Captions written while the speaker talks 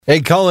Hey,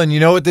 Cullen,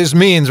 you know what this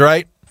means,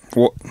 right?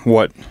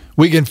 What?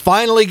 We can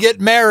finally get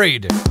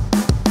married.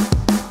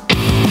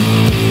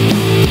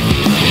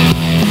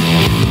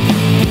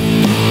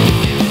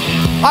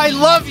 I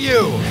love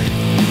you.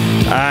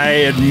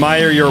 I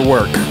admire your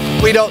work.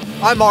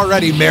 I'm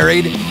already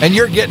married, and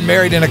you're getting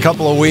married in a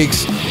couple of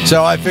weeks,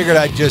 so I figured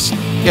I'd just,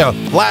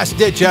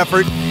 last-ditch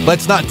effort.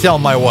 Let's not tell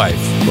my wife.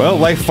 Well,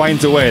 life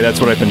finds a way. That's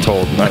what I've been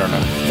told. I don't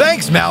know.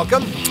 Thanks,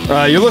 Malcolm.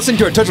 You're listening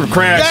to A Touch of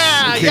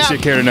Crash, in case you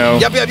care to know.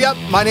 Yep.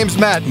 My name's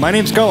Matt. My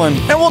name's Cullen.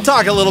 And we'll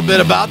talk a little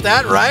bit about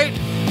that, right?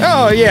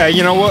 Oh, yeah.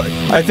 You know what?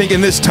 I think in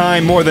this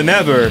time more than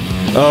ever,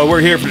 we're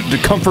here to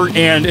comfort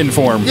and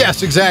inform.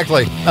 Yes,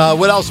 exactly.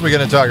 What else are we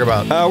going to talk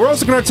about? We're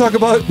also going to talk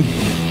about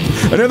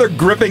another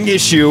gripping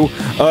issue,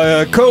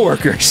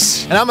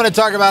 coworkers. And I'm going to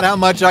talk about how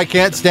much I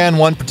can't stand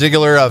one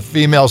particular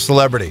female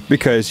celebrity.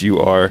 Because you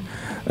are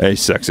a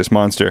sexist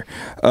monster.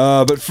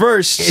 But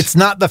first... It's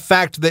not the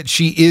fact that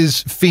she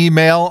is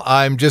female.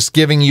 I'm just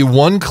giving you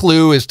one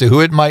clue as to who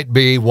it might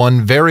be.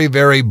 One very,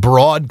 very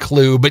broad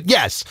clue. But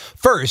yes,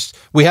 first,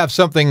 we have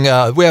something,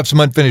 we have some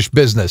unfinished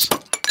business.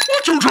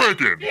 What you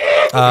drinking?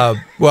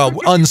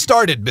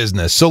 Unstarted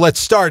business. So let's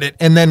start it,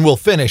 and then we'll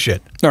finish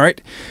it. All right.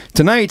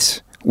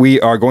 Tonight, we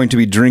are going to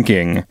be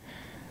drinking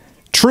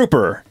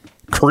Trooper,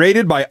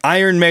 created by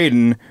Iron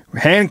Maiden,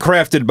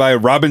 handcrafted by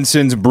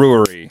Robinson's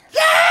Brewery.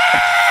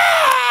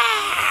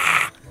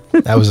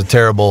 That was a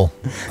terrible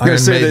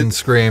Iron Maiden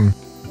scream.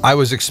 I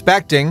was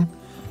expecting,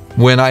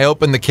 when I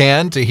opened the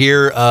can, to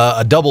hear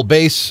a double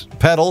bass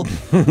pedal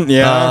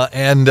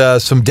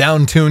and some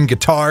down-tuned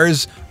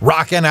guitars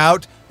rocking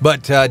out,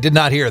 but did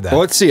not hear that.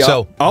 Well, let's see.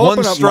 So, I'll one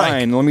open up strike.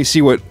 mine. Let me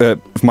see what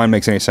if mine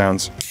makes any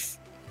sounds.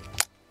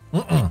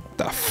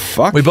 The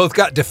fuck? We both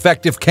got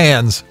defective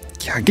cans.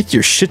 Yeah, get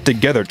your shit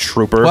together,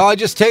 Trooper. Well, I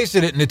just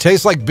tasted it, and it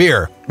tastes like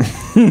beer.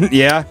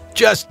 Yeah?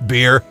 Just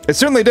beer. It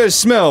certainly does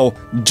smell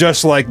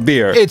just like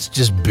beer. It's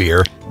just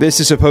beer.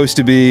 This is supposed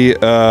to be,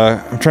 I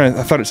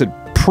thought it said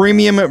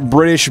premium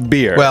British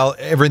beer. Well,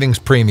 everything's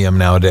premium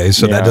nowadays,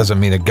 so that doesn't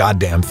mean a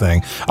goddamn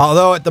thing.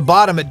 Although at the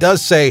bottom it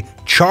does say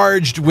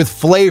charged with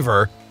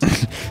flavor.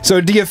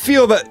 So do you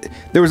feel that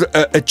there was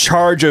a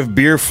charge of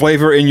beer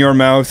flavor in your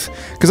mouth?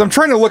 Because I'm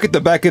trying to look at the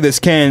back of this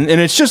can,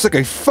 and it's just like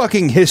a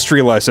fucking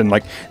history lesson.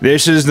 Like,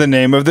 this is the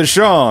name of the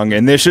song,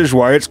 and this is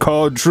why it's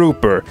called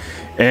Trooper.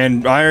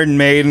 And Iron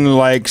Maiden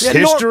likes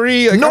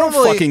history. I don't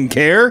fucking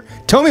care.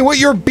 Tell me what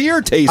your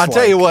beer tastes like. I'll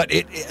tell you what.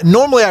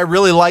 Normally, I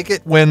really like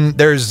it when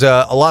there's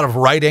a lot of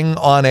writing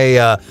on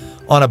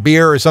a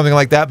beer or something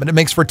like that, but it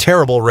makes for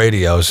terrible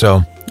radio.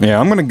 So yeah,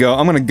 I'm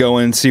gonna go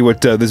and see what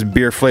this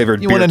beer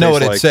flavored. You want to know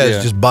what it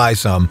says? Just buy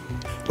some.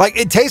 Like,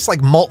 it tastes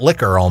like malt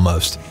liquor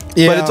almost.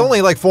 Yeah, but it's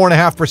only like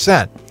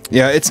 4.5%.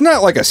 Yeah, it's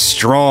not like a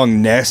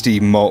strong, nasty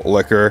malt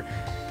liquor.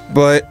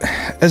 But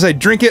as I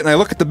drink it and I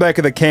look at the back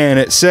of the can,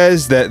 it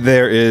says that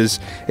there is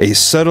a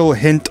subtle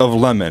hint of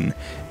lemon.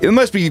 It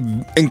must be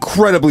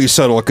incredibly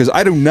subtle, because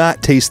I do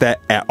not taste that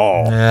at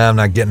all. Yeah, I'm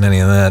not getting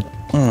any of that.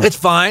 It's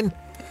fine.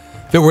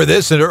 If it were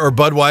this or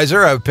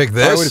Budweiser, I would pick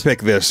this. I would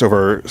pick this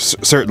over,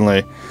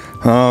 certainly.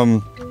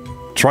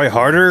 Try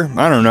harder?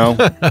 I don't know.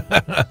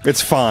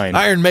 It's fine.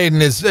 Iron Maiden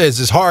is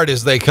as hard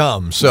as they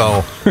come,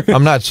 so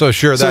I'm not so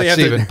sure that's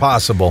even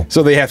possible.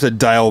 So they have to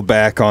dial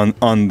back on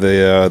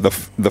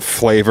the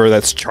flavor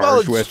that's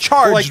charged with.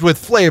 Charged with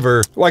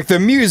flavor. Like the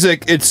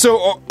music, it's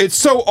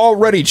so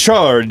already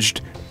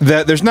charged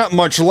that there's not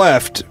much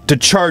left to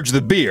charge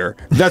the beer.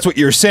 That's what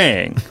you're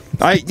saying.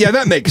 Yeah,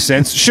 that makes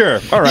sense. Sure.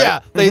 All right. Yeah,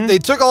 they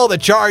took all the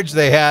charge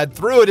they had,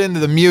 threw it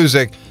into the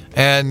music,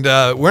 and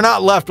we're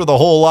not left with a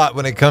whole lot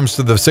when it comes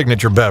to the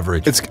signature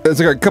beverage. It's like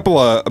a couple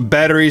of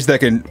batteries that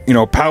can,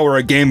 power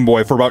a Game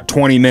Boy for about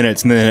 20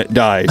 minutes, and then it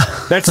dies.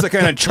 That's the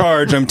kind of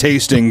charge I'm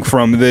tasting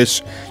from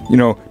this,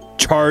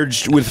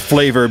 charged with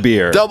flavor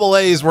beer. Double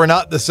A's were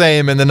not the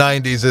same in the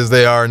 90s as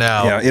they are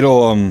now. Yeah,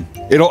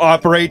 it'll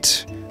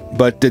operate,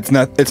 but it's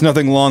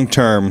nothing long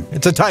term.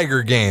 It's a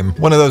Tiger game,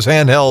 one of those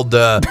handheld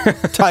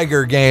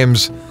Tiger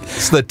games.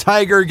 It's the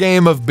Tiger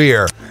game of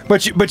beer.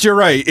 But you're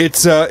right.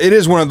 It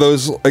is one of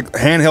those like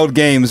handheld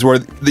games where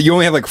you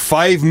only have like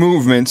 5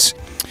 movements,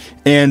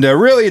 and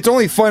really it's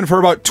only fun for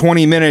about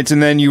 20 minutes,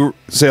 and then you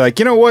say like,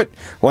 you know what,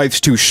 life's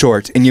too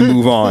short, and you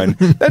move on.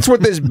 That's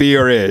what this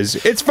beer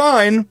is. It's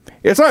fine.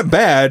 It's not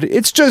bad.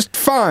 It's just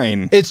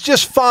fine. It's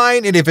just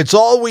fine, and if it's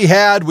all we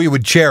had, we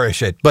would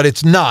cherish it. But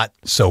it's not,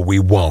 so we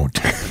won't.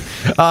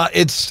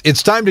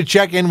 It's time to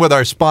check in with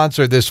our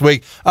sponsor this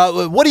week.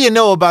 What do you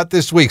know about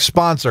this week's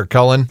sponsor,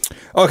 Cullen?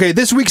 Okay,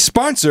 this week's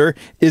sponsor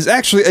is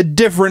actually a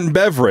different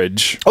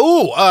beverage.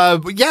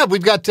 Oh, yeah,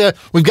 we've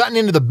gotten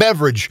into the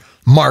beverage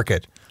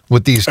market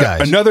with these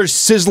guys. Another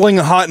sizzling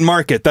hot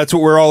market. That's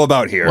what we're all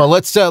about here. Well,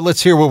 let's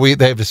hear what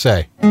they have to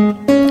say.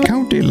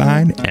 County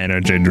Line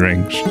Energy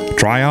Drinks.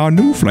 Try our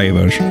new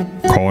flavors: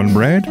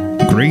 cornbread,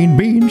 green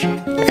beans,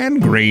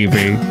 and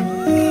gravy.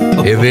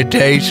 If it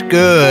tastes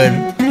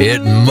good,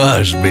 it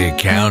must be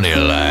County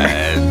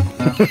Line.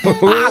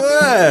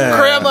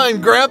 Grandma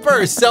and Grandpa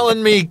are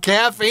selling me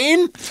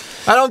caffeine?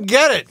 I don't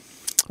get it.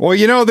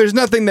 Well, there's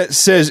nothing that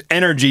says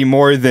energy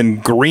more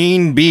than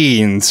green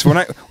beans. When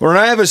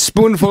I have a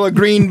spoonful of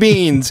green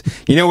beans,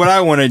 you know what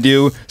I want to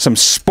do? Some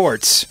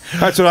sports.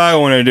 That's what I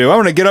want to do. I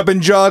want to get up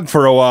and jog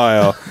for a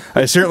while.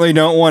 I certainly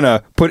don't want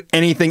to put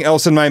anything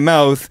else in my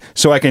mouth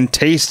so I can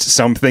taste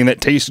something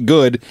that tastes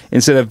good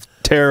instead of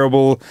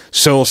terrible,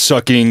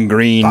 soul-sucking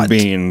green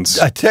beans.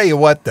 I tell you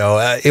what,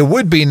 though, it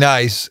would be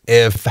nice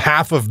if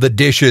half of the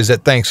dishes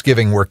at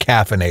Thanksgiving were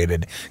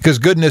caffeinated, because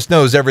goodness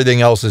knows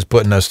everything else is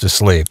putting us to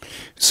sleep.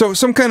 So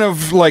some kind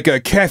of like a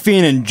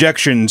caffeine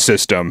injection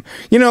system.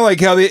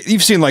 Like how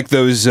you've seen like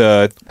those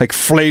like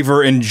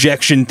flavor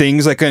injection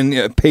things like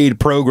on paid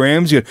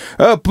programs.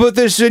 Put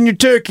this in your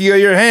turkey or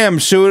your ham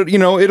so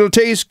it'll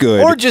taste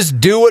good. Or just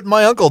do what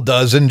my uncle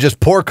does and just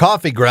pour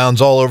coffee grounds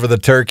all over the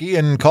turkey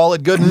and call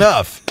it good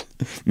enough.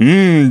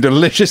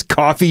 Delicious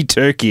coffee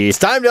turkey. It's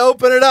time to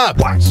open it up.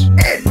 What's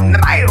in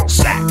the mail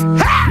sack?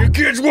 Ha! You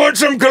kids want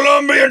some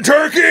Colombian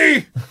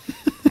turkey?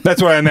 That's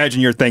what I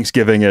imagine your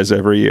Thanksgiving is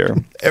every year.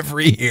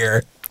 Every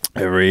year.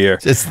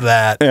 Just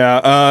that.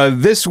 Yeah.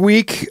 This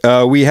week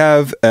we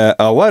have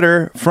a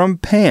letter from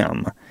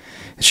Pam.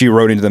 She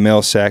wrote into the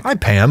mail sack. Hi,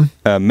 Pam.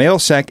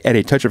 Mailsack at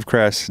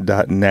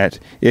atouchofcrass.net.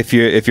 If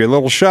you're a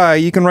little shy,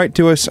 you can write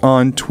to us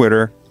on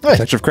Twitter. Hey.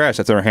 Touch of Crass,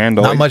 that's our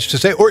handle. Not much to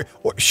say. Or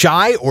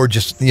shy, or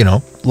just,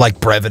 like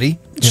brevity.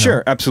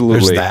 Sure,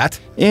 absolutely. There's that.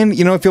 And,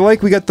 if you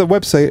like, we got the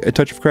website at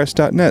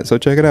touchofcrass.net, so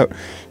check it out.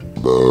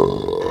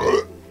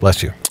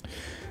 Bless you.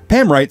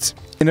 Pam writes,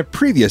 in a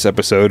previous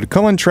episode,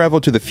 Cullen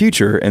traveled to the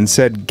future and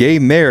said gay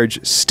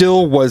marriage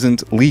still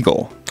wasn't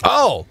legal.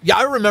 Oh, yeah,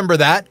 I remember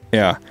that.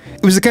 Yeah.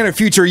 It was the kind of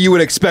future you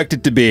would expect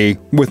it to be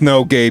with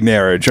no gay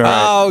marriage.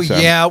 All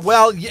right? Yeah.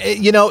 Well,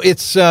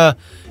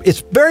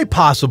 it's very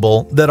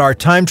possible that our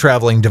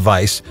time-traveling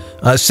device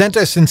sent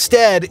us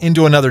instead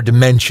into another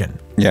dimension.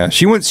 Yeah,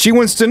 she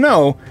wants to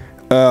know,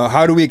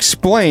 how do we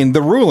explain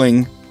the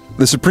ruling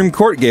the Supreme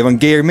Court gave on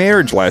gay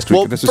marriage last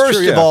week?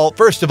 Well,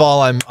 first of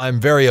all, I'm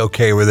very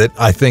okay with it.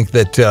 I think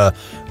that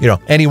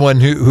anyone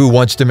who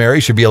wants to marry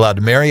should be allowed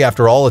to marry.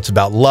 After all, it's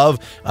about love.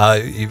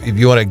 If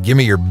you want to give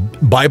me your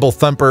Bible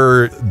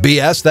thumper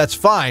BS, that's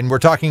fine. We're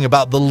talking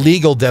about the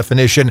legal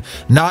definition,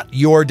 not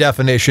your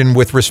definition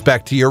with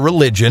respect to your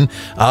religion,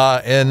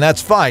 and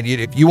that's fine.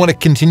 If you want to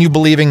continue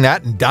believing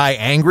that and die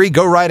angry,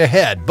 go right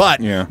ahead. But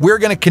we're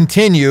going to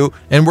continue,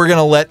 and we're going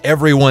to let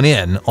everyone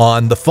in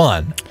on the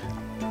fun.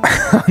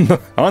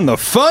 On the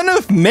fun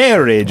of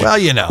marriage.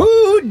 Well,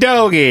 Ooh,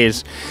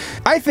 doggies.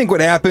 I think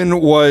what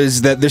happened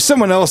was that there's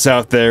someone else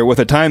out there with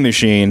a time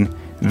machine.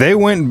 They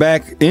went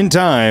back in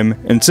time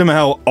and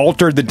somehow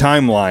altered the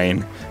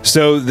timeline.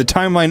 So the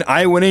timeline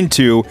I went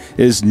into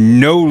is it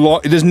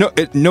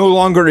no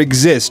longer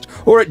exists,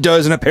 or it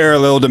does in a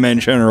parallel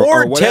dimension,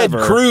 or whatever.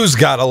 Ted Cruz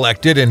got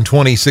elected in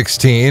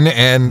 2016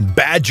 and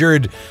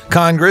badgered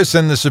Congress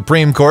and the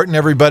Supreme Court and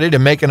everybody to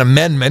make an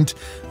amendment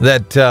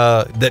that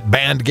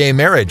banned gay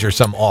marriage or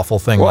some awful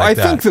thing like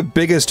that. Well, I think the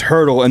biggest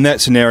hurdle in that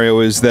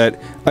scenario is that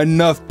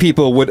enough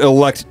people would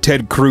elect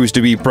Ted Cruz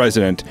to be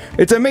president.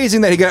 It's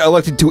amazing that he got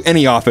elected to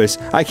any office.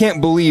 I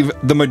can't believe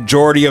the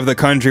majority of the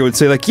country would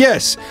say, like,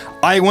 yes,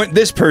 I want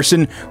this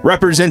person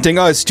representing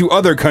us to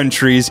other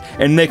countries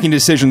and making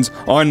decisions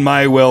on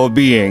my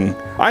well-being.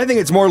 I think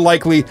it's more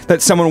likely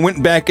that someone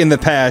went back in the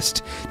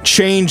past,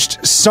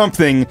 changed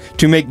something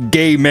to make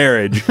gay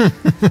marriage.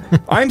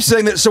 I'm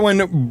saying that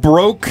someone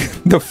broke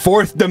the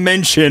fourth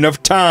dimension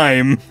of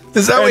time.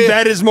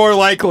 That is more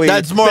likely.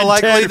 That's more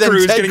likely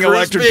than Ted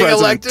Cruz being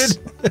elected.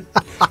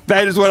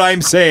 That is what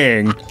I'm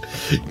saying.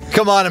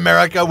 Come on,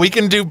 America. We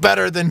can do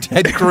better than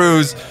Ted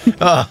Cruz.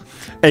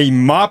 A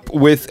mop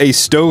with a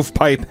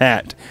stovepipe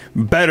hat.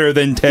 Better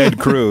than Ted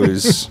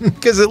Cruz.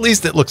 Because at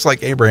least it looks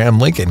like Abraham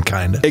Lincoln,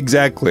 kind of.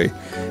 Exactly.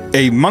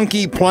 A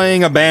monkey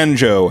playing a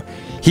banjo.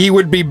 He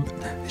would be,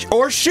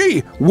 or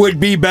she would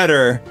be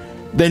better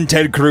than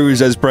Ted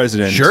Cruz as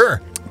president.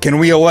 Sure. Can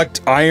we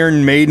elect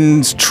Iron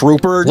Maiden's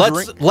trooper?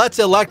 Let's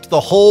elect the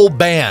whole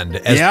band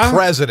as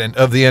president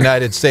of the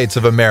United States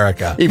of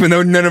America. Even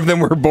though none of them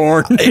were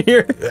born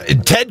here.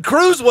 Ted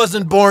Cruz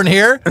wasn't born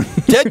here.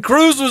 Ted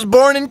Cruz was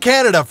born in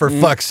Canada, for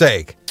fuck's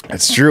sake.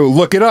 That's true.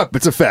 Look it up.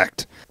 It's a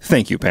fact.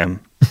 Thank you,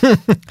 Pam.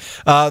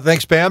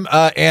 Thanks, Pam.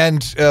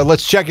 And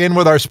let's check in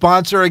with our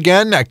sponsor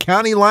again,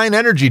 County Line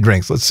Energy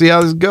Drinks. Let's see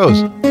how this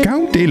goes.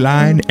 County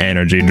Line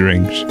Energy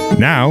Drinks.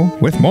 Now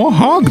with more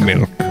hog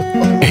milk.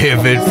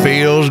 If it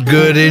feels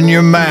good in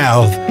your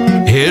mouth,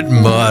 it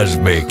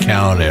must be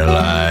County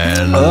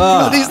Line.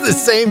 Are these the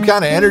same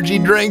kind of energy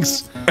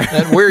drinks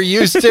that we're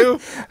used to?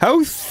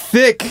 How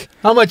thick?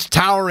 How much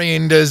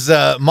taurine does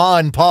Ma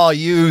and Pa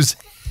use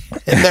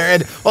in their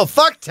head? Well,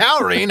 fuck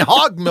taurine.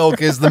 Hog milk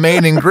is the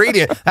main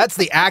ingredient. That's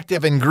the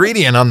active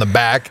ingredient on the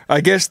back. I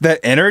guess that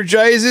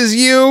energizes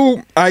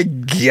you, I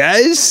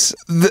guess.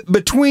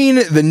 Between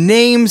the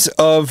names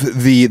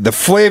of the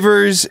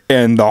flavors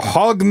and the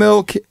hog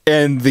milk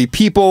and the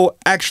people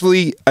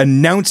actually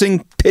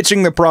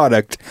pitching the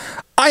product,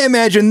 I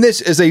imagine this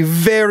is a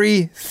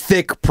very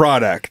thick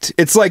product.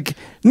 It's like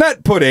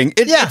Not pudding.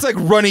 It's like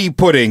runny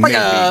pudding. Like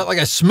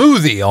a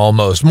smoothie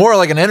almost. More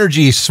like an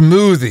energy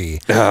smoothie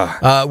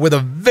with a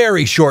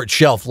very short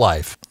shelf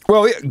life.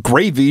 Well, yeah,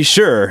 gravy,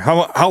 sure.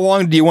 How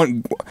long do you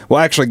want? Well,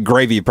 actually,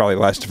 gravy probably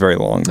lasts a very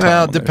long time.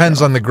 Well, it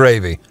depends on the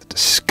gravy.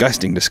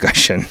 Disgusting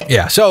discussion.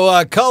 Yeah.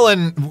 So,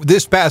 Cullen,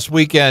 this past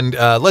weekend,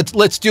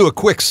 let's do a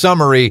quick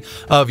summary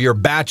of your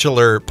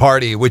bachelor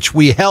party, which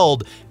we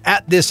held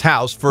at this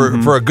house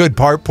for a good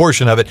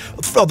portion of it.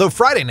 Although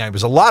Friday night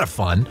was a lot of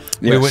fun.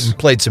 Yes. We went and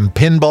played some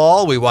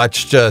pinball. We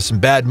watched some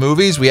bad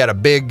movies. We had a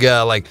big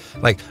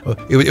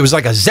it was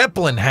like a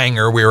Zeppelin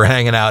hangar we were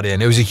hanging out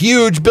in. It was a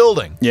huge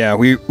building. Yeah,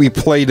 we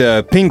played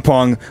ping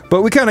pong,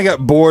 but we kind of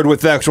got bored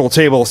with the actual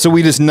table, so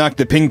we just knocked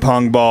the ping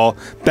pong ball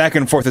back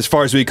and forth as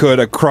far as we could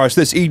across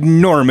this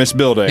enormous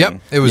building.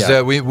 Yep. It was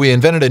we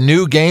invented a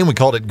new game. We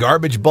called it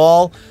Garbage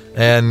Ball.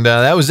 And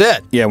that was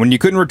it. Yeah, when you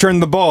couldn't return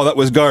the ball, that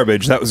was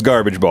garbage. That was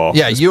garbage ball.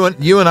 Yeah, you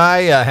and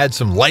I had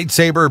some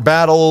lightsaber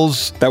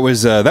battles. That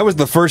was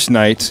the first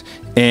night,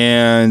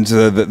 and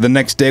the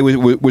next day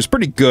was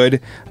pretty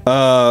good.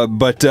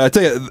 But I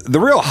tell you, the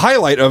real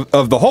highlight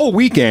of the whole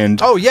weekend.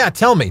 Oh yeah,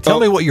 tell me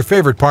what your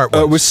favorite part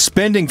was. Was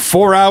spending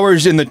 4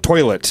 hours in the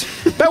toilet.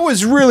 That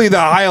was really the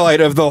highlight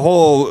of the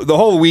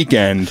whole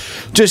weekend.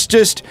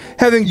 Just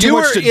having too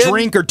much to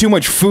drink or too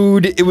much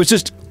food. It was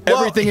just.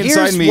 Everything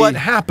inside me. Here's what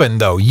happened,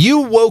 though.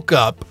 You woke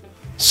up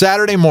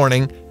Saturday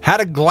morning,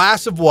 had a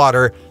glass of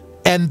water,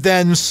 and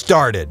then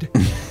started.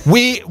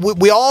 We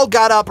all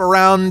got up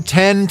around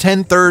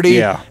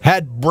 10:30,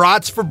 had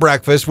brats for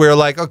breakfast. We were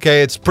like,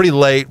 okay, it's pretty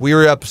late. We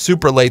were up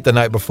super late the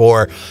night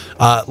before.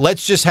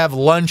 Let's just have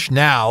lunch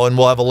now, and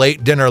we'll have a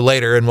late dinner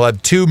later, and we'll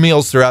have 2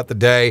 meals throughout the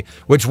day,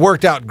 which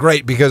worked out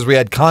great because we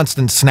had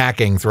constant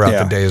snacking throughout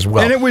the day as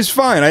well. And it was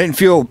fine. I didn't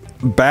feel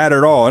bad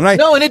at all.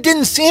 And it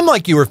didn't seem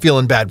like you were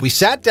feeling bad. We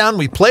sat down,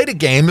 we played a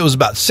game. It was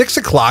about 6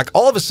 o'clock.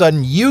 All of a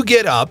sudden, you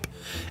get up,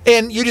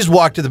 and you just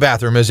walk to the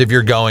bathroom as if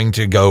you're going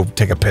to go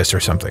take a piss or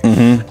something.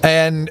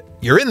 And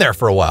you're in there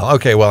for a while.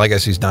 Okay, well, I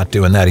guess he's not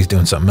doing that. He's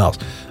doing something else.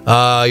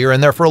 You're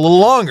in there for a little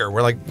longer.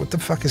 We're like, what the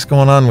fuck is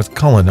going on with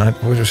Cullen?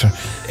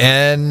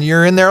 And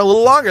you're in there a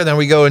little longer. Then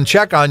we go and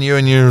check on you,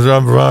 and you're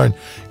fine.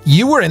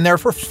 You were in there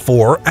for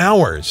 4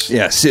 hours.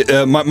 Yes.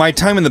 My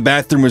time in the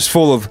bathroom was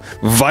full of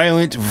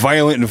violent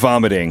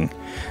vomiting.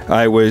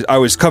 I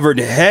was covered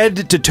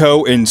head to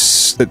toe in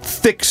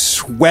thick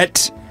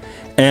sweat,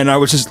 and I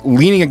was just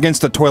leaning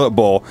against the toilet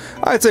bowl,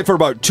 I'd say for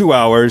about 2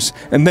 hours,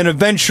 and then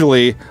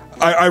eventually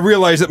I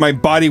realized that my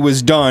body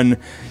was done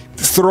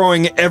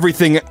throwing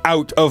everything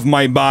out of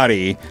my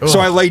body. Ugh. So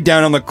I laid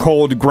down on the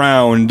cold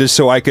ground just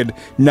so I could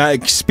not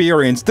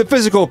experience the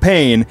physical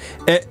pain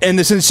and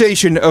the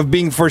sensation of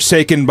being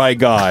forsaken by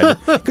God.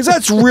 Because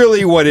that's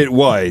really what it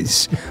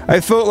was. I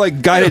felt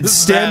like God had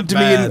stabbed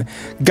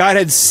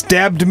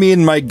me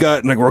in my gut,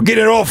 and like, we're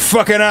getting it all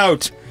fucking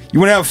out. You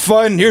want to have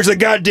fun? Here's the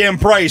goddamn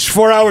price.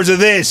 4 hours of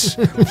this.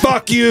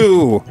 Fuck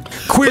you.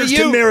 Queers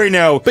can marry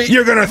now. But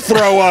you're gonna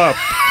throw up.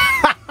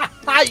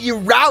 You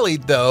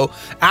rallied though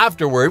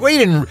afterward. Well, you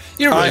didn't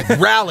really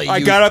rally.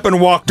 I got up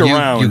and walked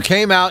around. You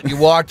came out, you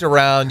walked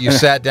around, you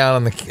sat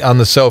down on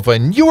the sofa,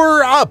 and you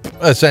were up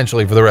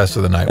essentially for the rest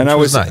of the night. And which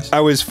was nice. I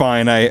was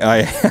fine.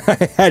 I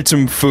had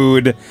some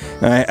food.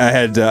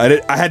 I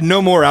had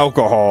no more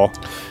alcohol.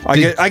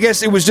 I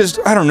guess it was just,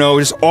 I don't know,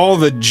 just all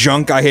the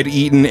junk I had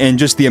eaten and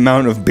just the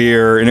amount of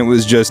beer, and it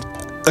was just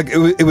like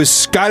it was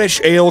Scottish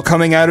ale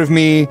coming out of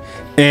me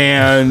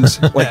and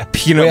like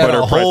peanut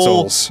butter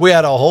pretzels. We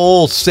had a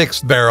whole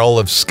 6th barrel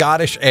of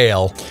Scottish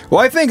ale. Well,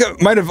 I think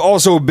it might have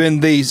also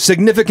been the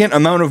significant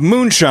amount of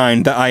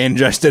moonshine that I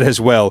ingested as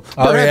well.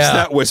 Perhaps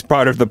that was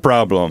part of the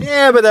problem.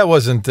 Yeah, but that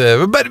wasn't.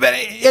 But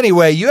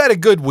anyway, you had a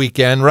good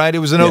weekend, right? It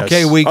was an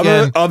okay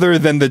weekend. Other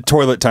than the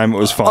toilet time, it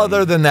was fun.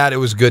 Other than that, it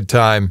was a good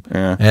time.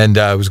 Yeah. And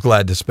I was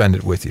glad to spend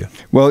it with you.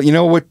 Well, you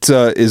know what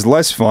is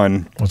less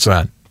fun? What's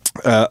that?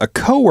 A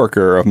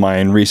coworker of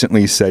mine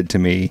recently said to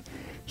me,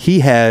 he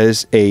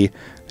has a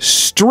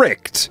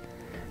strict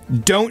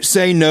don't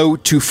say no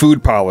to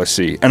food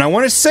policy. And I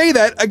want to say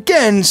that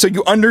again so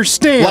you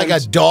understand. Like a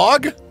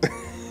dog?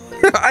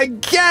 I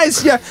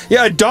guess, yeah.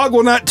 Yeah, a dog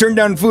will not turn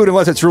down food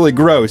unless it's really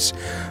gross.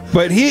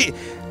 But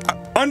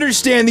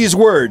understand these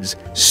words.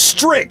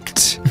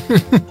 Strict.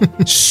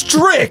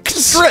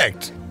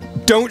 Strict.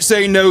 Don't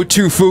say no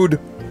to food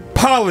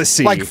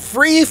policy. Like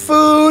free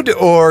food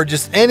or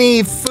just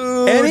any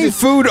food? Any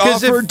food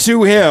offered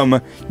to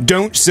him,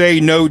 don't say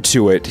no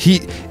to it.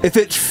 If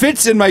it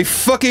fits in my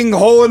fucking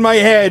hole in my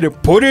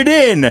head, put it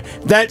in.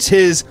 That's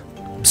his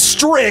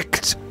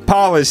strict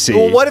policy.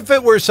 Well, what if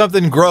it were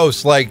something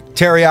gross like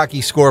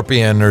teriyaki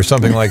scorpion or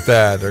something like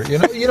that? Or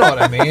you know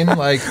what I mean?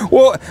 Like,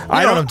 well,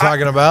 I know what I'm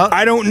talking about.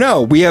 I don't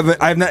know.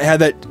 I've not had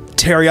that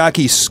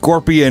teriyaki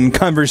scorpion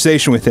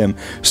conversation with him,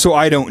 so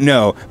I don't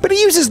know. But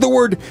he uses the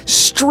word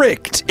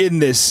strict in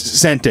this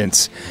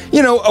sentence.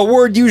 You know, a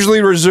word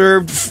usually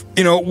reserved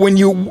when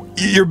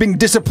you're being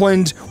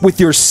disciplined with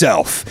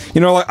yourself.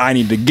 Like, I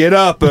need to get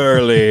up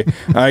early.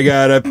 I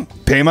gotta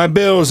pay my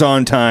bills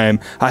on time.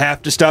 I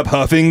have to stop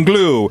huffing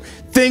glue.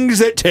 Things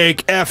that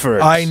take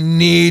effort. I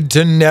need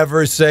to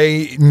never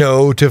say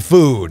no to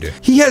food.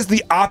 He has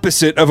the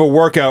opposite of a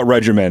workout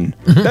regimen.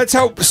 That's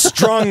how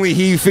strongly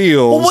he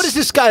feels. Well, what does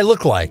this guy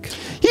look like?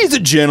 He's a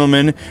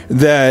gentleman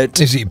that...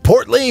 Is he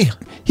portly?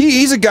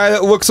 He's a guy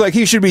that looks like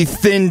he should be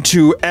thin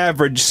to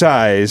average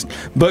size,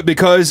 but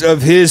because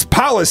of his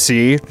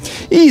policy,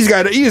 he's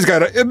got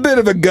a bit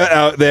of a gut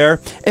out there,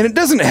 and it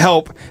doesn't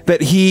help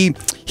that he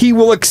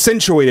will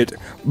accentuate it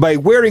by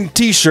wearing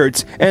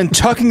t-shirts and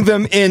tucking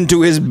them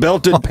into his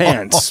belted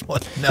pants.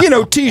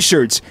 No.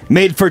 T-shirts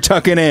made for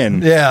tucking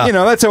in. Yeah.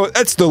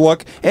 That's the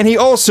look. And he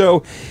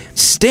also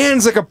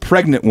stands like a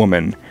pregnant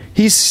woman.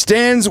 He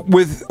stands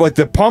with like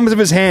the palms of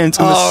his hands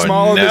in the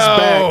small of his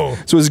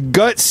back, so his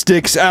gut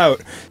sticks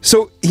out.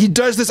 So he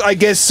does this, I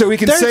guess, so he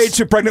can say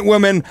to pregnant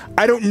women,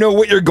 I don't know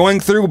what you're going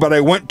through, but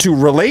I want to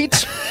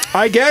relate,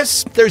 I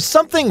guess. There's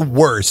something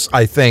worse,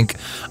 I think,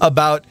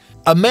 about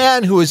a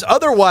man who is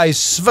otherwise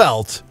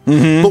svelte,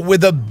 but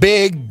with a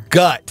big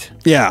gut.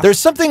 Yeah. There's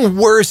something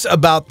worse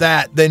about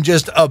that than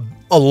just a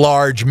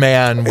large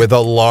man with a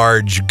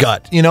large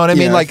gut. You know what I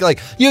mean? Yeah. Like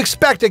you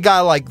expect a guy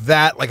like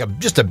that, like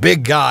just a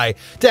big guy,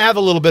 to have a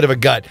little bit of a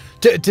gut.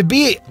 To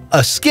be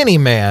a skinny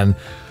man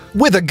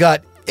with a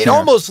gut, it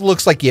almost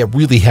looks like you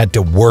really had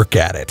to work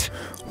at it.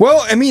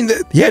 Well, I mean,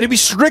 he had to be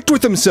strict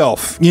with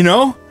himself,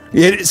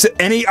 It's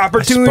any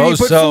opportunity to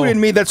put food in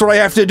me, that's what I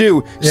have to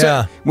do.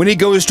 Yeah. So when he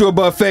goes to a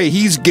buffet,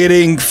 he's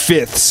getting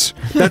fifths.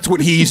 That's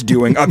what he's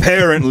doing,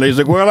 apparently. He's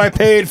like, well, I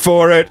paid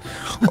for it.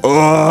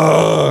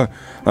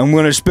 I'm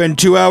going to spend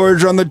 2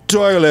 hours on the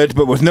toilet,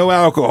 but with no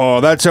alcohol.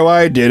 That's how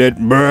I did it.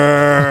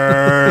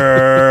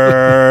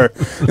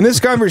 And this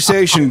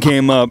conversation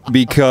came up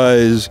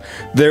because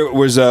there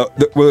was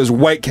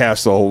White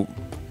Castle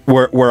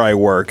where I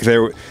work.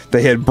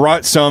 They had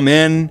brought some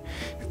in.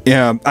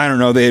 Yeah, I don't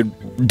know. They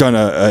had done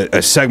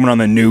a segment on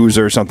the news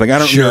or something. I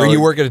don't know. Sure,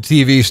 you work at a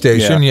TV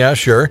station. Yeah,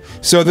 sure.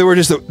 So there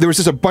was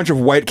just a bunch of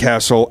White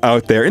Castle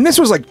out there, and this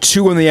was like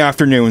 2 in the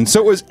afternoon, so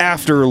it was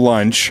after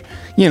lunch.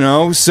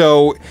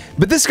 So,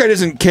 but this guy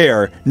doesn't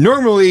care.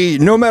 Normally,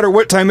 no matter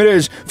what time it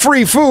is,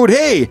 free food.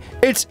 Hey,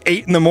 it's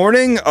 8 in the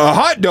morning. A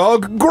hot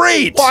dog,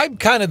 great. Well, I'm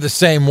kind of the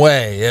same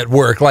way at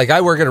work. Like,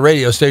 I work at a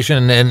radio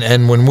station,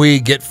 and when we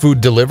get food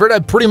delivered,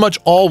 I'm pretty much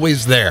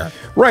always there.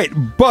 Right,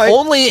 but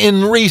only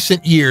in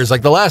recent years,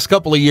 like the last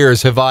couple of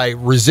years, have I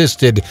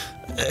resisted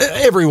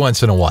every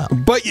once in a while.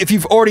 But if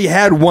you've already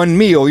had one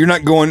meal, you're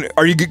not going.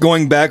 Are you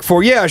going back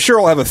for? Yeah, sure,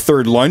 I'll have a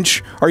third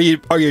lunch. Are you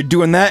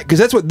doing that? Because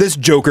that's what this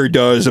joker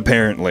does,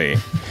 apparently.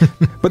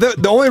 But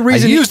the only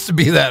reason I used to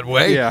be that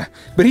way. Yeah,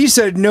 but he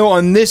said no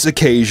on this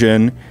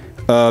occasion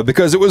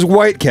because it was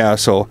White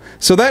Castle.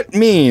 So that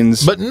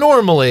means. But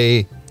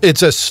normally,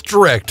 it's a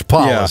strict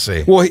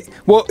policy. Yeah.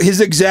 Well,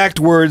 his exact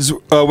words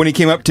when he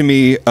came up to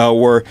me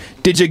were,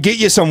 "Did you get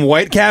you some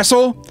White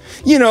Castle?"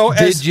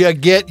 Did you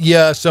get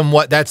you some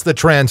what? That's the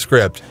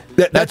transcript.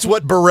 That's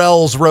what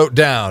Burrell's wrote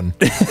down.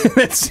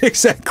 That's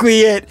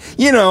exactly it.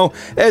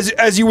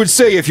 As you would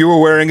say if you were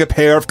wearing a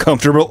pair of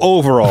comfortable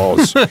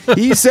overalls.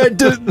 He said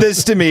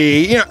this to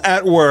me,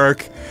 at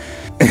work.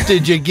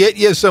 Did you get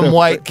you some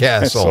White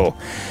Castle?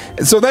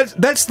 So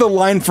that's the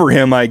line for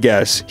him, I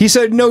guess. He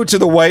said no to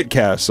the White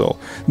Castle.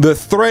 The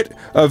threat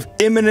of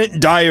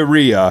imminent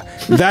diarrhea.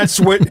 That's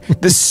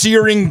what the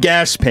searing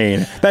gas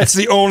pain. That's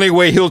the only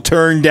way he'll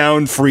turn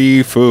down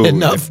free food.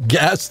 Enough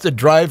gas to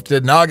drive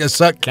to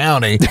Naugatuck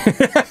County.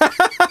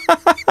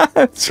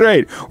 That's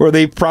right. Where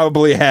they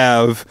probably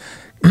have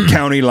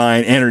county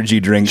line energy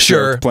drinks.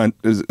 Sure.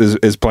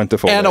 Is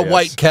plentiful. And a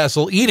White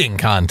Castle eating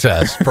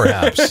contest,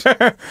 perhaps.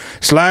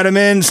 Slide them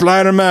in,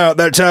 slide them out.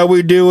 That's how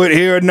we do it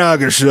here at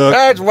Naugatuck.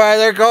 That's why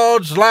they're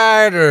called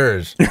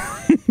sliders.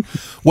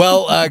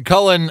 Well,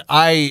 Cullen,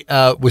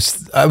 I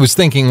was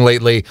thinking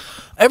lately,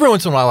 every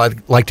once in a while I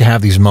like to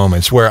have these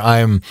moments where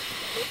I'm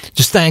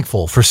just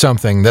thankful for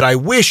something that I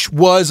wish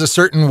was a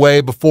certain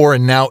way before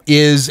and now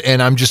is,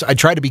 and I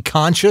try to be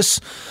conscious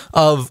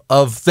of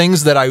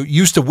things that I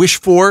used to wish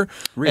for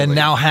and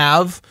now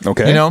have.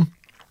 Okay.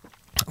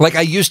 Like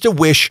I used to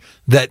wish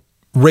that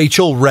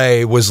Rachel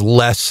Ray was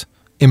less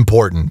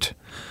important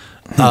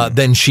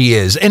than she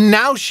is. And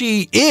now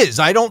she is.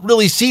 I don't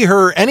really see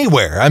her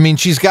anywhere. I mean,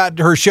 she's got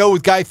her show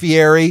with Guy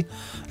Fieri.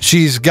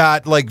 She's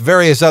got like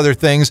various other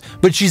things,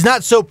 but she's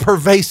not so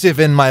pervasive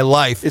in my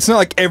life. It's not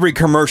like every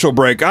commercial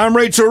break. I'm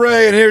Rachel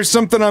Ray, and here's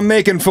something I'm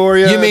making for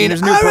you. You mean new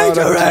product.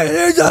 Rachel Ray?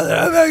 Here's something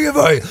I'm making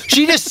for you.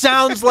 She just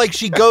sounds like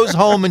she goes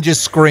home and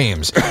just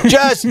screams,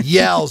 just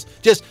yells,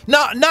 just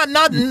not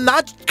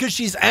because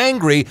she's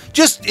angry.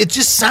 It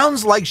just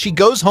sounds like she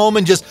goes home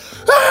and just.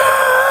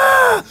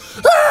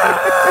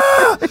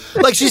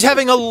 Like she's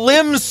having a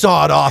limb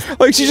sawed off.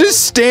 Like she's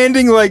just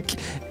standing like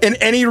in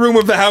any room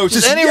of the house,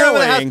 just any yelling.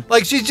 Room of the house,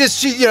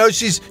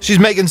 like she's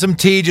making some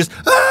tea, just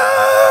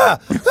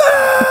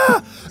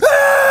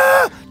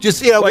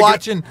just like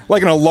watching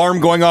like an alarm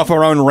going off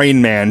around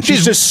Rain Man.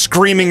 She's just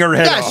screaming her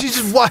head off. She's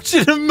just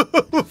watching a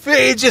movie.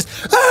 It's just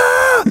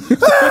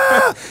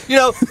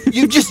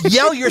you just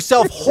yell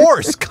yourself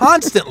hoarse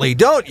constantly,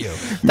 don't you?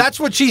 That's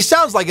what she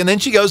sounds like. And then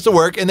she goes to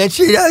work, and then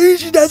she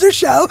does her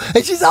show,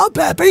 and she's all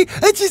peppy,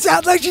 and she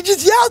sounds like she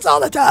just yells all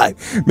the time.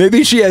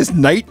 Maybe she has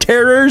night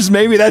terrors.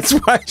 Maybe that's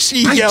why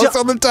she yells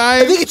all the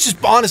time. I think it's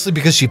just honestly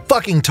because she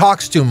fucking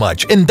talks too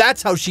much, and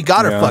that's how she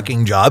got her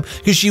fucking job,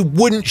 because she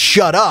wouldn't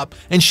shut up,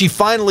 and she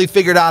finally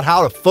figured out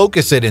how to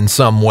focus it in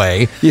some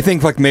way. You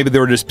think like maybe they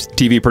were just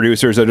TV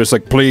producers that are just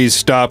like, please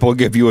stop, we'll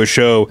give you a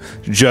show,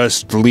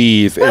 just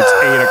leave. It's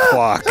 8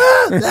 o'clock.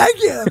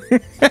 Thank you.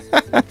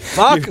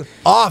 Fuck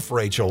off,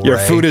 Rachel Ray. Your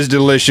food is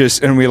delicious,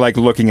 and we like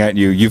looking at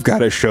you. You've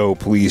got a show,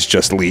 please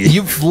just leave.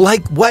 You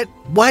like what?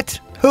 What?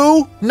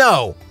 Who?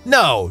 No.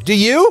 Do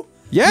you?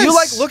 Yes. You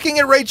like looking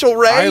at Rachel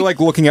Ray? I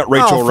like looking at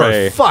Rachel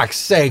Ray. For fuck's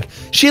sake.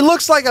 She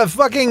looks like a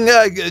fucking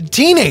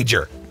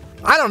teenager.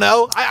 I don't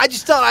know. I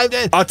just don't.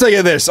 I'll tell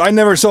you this. I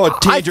never saw a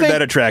teenager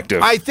that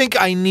attractive. I think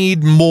I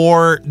need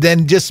more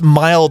than just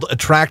mild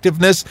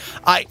attractiveness.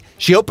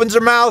 She opens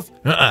her mouth.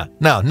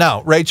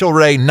 No. Rachel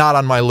Ray, not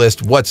on my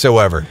list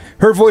whatsoever.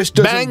 Her voice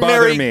doesn't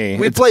bother me.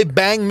 We play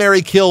Bang,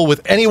 Marry, Kill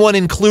with anyone,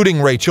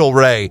 including Rachel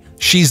Ray.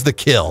 She's the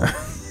kill.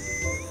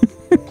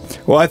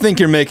 Well, I think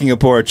you're making a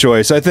poor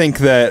choice. I think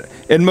that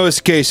in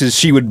most cases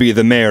she would be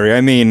the Mary. I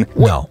mean,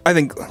 I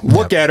think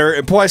look at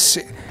her. Plus,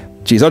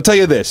 geez, I'll tell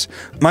you this.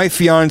 My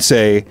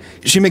fiance,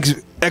 she makes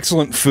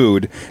excellent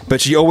food, but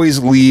she always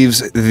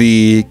leaves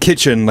the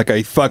kitchen like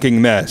a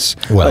fucking mess.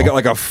 Well,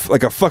 like a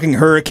fucking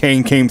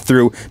hurricane came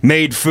through,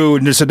 made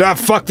food, and just said,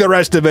 fuck the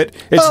rest of it.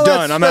 It's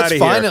done. I'm out of here.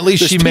 That's fine. At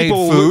least she made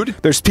food.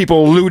 There's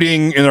people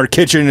looting in our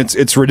kitchen.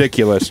 It's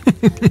ridiculous.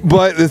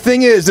 But the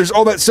thing is, there's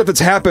all that stuff that's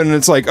happened, and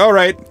it's like, all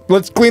right,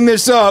 let's clean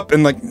this up,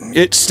 and like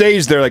it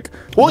stays there. Like,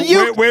 well,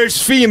 where's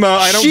FEMA?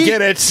 I don't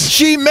get it.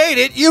 She made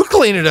it. You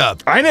clean it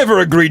up. I never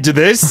agreed to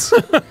this.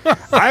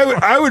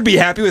 I would be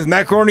happy with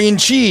macaroni and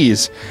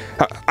cheese.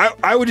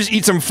 I would just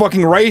eat some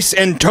fucking rice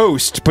and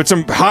toast, put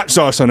some hot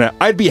sauce on it.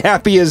 I'd be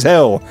happy as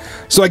hell.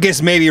 So I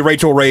guess maybe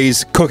Rachel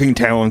Ray's cooking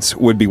talents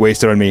would be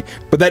wasted on me,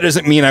 but that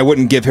doesn't mean I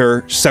wouldn't give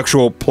her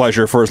sexual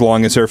pleasure for as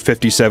long as her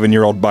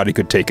 57-year-old body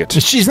could take it.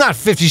 She's not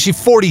 50,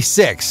 she's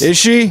 46. Is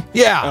she?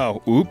 Yeah.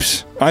 Oh,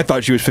 oops. I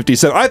thought she was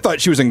 57. I thought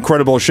she was in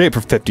incredible shape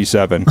for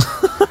 57.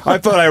 I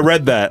thought I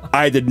read that.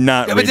 I did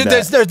not read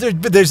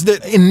that. There's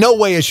in no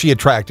way is she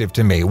attractive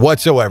to me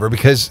whatsoever,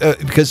 because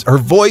her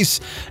voice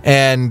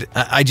and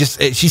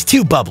she's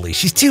too bubbly.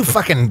 She's too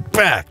fucking,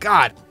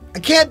 God, I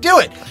can't do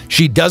it.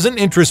 She doesn't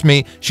interest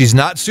me. She's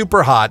not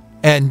super hot,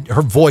 and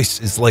her voice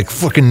is like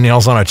fucking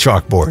nails on a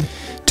chalkboard.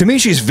 To me,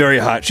 she's very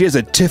hot. She has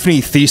a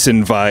Tiffany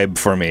Thiessen vibe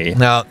for me.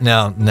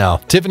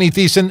 No. Tiffany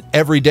Thiessen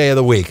every day of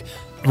the week.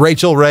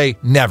 Rachel Ray,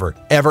 never,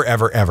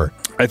 ever.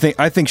 I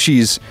think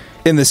she's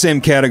in the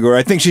same category.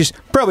 I think she's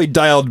probably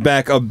dialed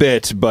back a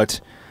bit, but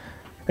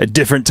a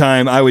different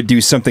time, I would do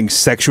something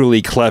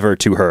sexually clever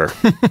to her.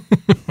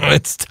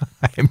 It's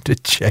time to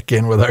check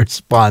in with our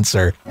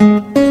sponsor.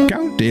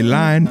 County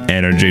Line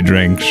Energy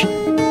Drinks.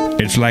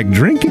 It's like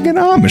drinking an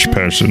Amish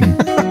person.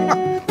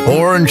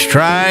 Orange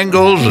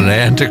triangles and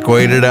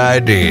antiquated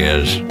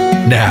ideas.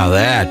 Now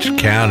that's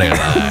County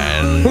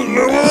Line.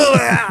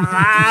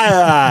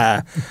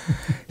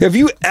 Have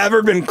you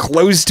ever been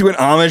close to an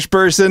Amish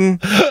person?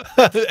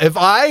 If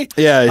I?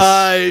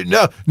 Yes.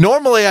 No.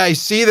 Normally I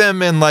see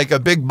them in like a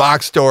big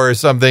box store or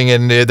something,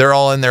 and they're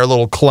all in their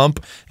little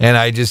clump, and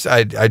I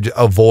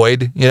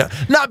avoid,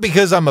 not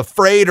because I'm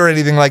afraid or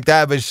anything like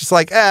that, but it's just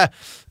like,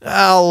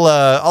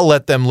 I'll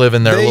let them live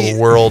in their little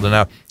world.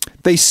 And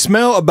they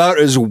smell about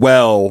as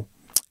well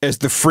as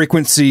the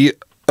frequency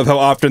of how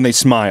often they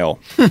smile.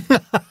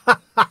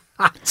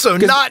 So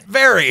not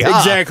very, huh?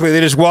 Exactly. They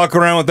just walk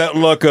around with that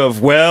look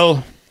of,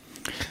 well,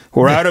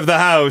 we're out of the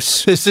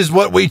house. This is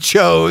what we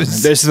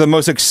chose. This is the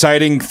most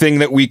exciting thing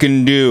that we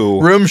can do.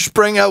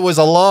 Rumspringa was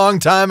a long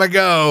time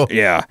ago.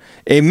 Yeah.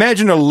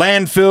 Imagine a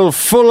landfill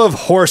full of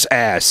horse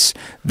ass.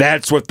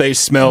 That's what they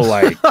smell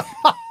like.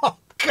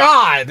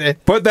 God.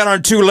 Put that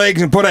on 2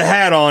 legs and put a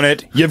hat on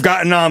it. You've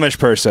got an Amish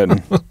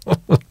person.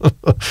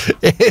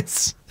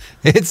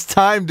 It's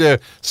time to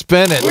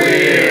spin it.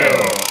 Wheel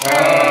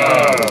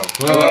of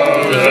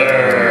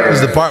Closer.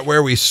 This is the part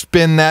where we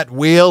spin that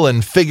wheel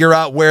and figure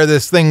out where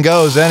this thing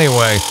goes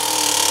anyway.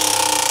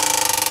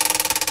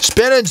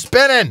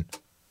 Spinning.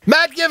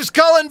 Matt gives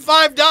Cullen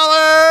 $5. All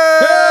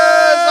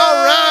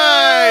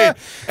right.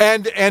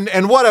 And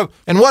what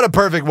a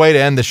perfect way to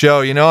end the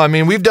show, I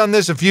mean, we've done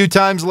this a few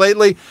times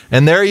lately,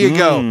 and there you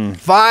go.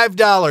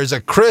 $5,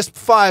 a crisp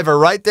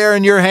 $5 right there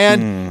in your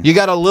hand. You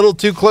got a little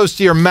too close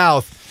to your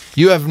mouth.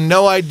 You have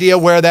no idea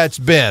where that's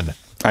been.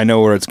 I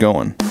know where it's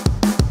going.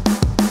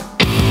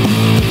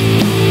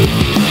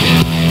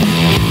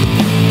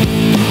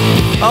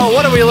 Oh,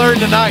 what did we learn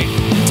tonight?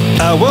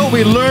 Well,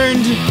 we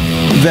learned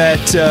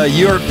that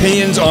your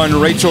opinions on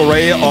Rachel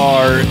Ray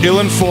are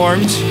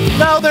ill-informed.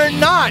 No, they're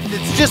not.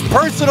 It's just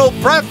personal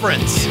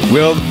preference.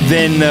 Well,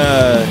 then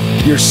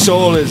your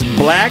soul is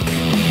black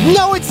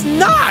No, it's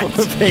not.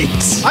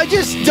 Thanks. I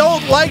just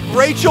don't like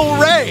Rachel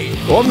Ray.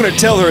 Well, I'm going to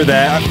tell her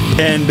that,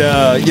 and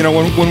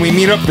when we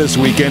meet up this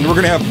weekend, we're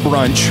going to have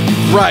brunch.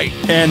 Right.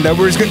 And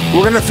we're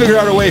going to figure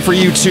out a way for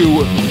you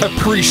to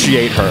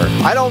appreciate her.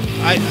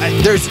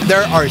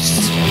 There are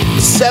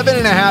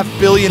 7.5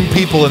 billion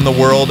people in the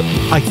world.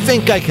 I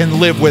think I can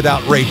live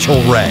without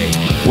Rachel Ray.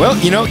 Well,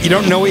 you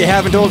don't know what you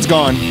have until it's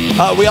gone.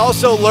 We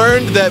also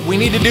learned that we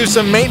need to do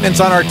some maintenance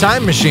on our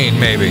time machine,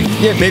 maybe.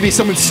 Yeah, maybe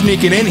someone's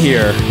sneaking in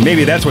here.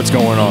 Maybe that's what's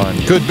going on.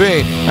 Could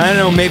be. I don't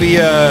know,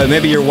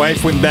 maybe your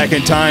wife went back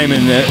in time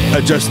and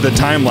adjusted the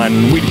timeline.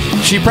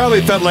 She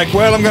probably felt like,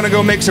 well, I'm going to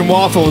go make some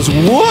waffles.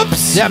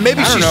 Whoops! Yeah,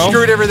 maybe she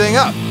screwed everything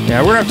up.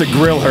 Yeah, we're going to have to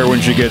grill her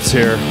when she gets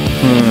here.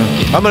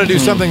 I'm going to do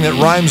something that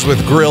rhymes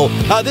with grill.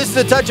 This is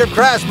The Touch of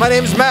Crass. My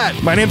name's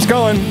Matt. My name's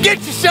Cullen. Get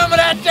you some of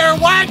that there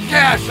White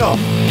Castle.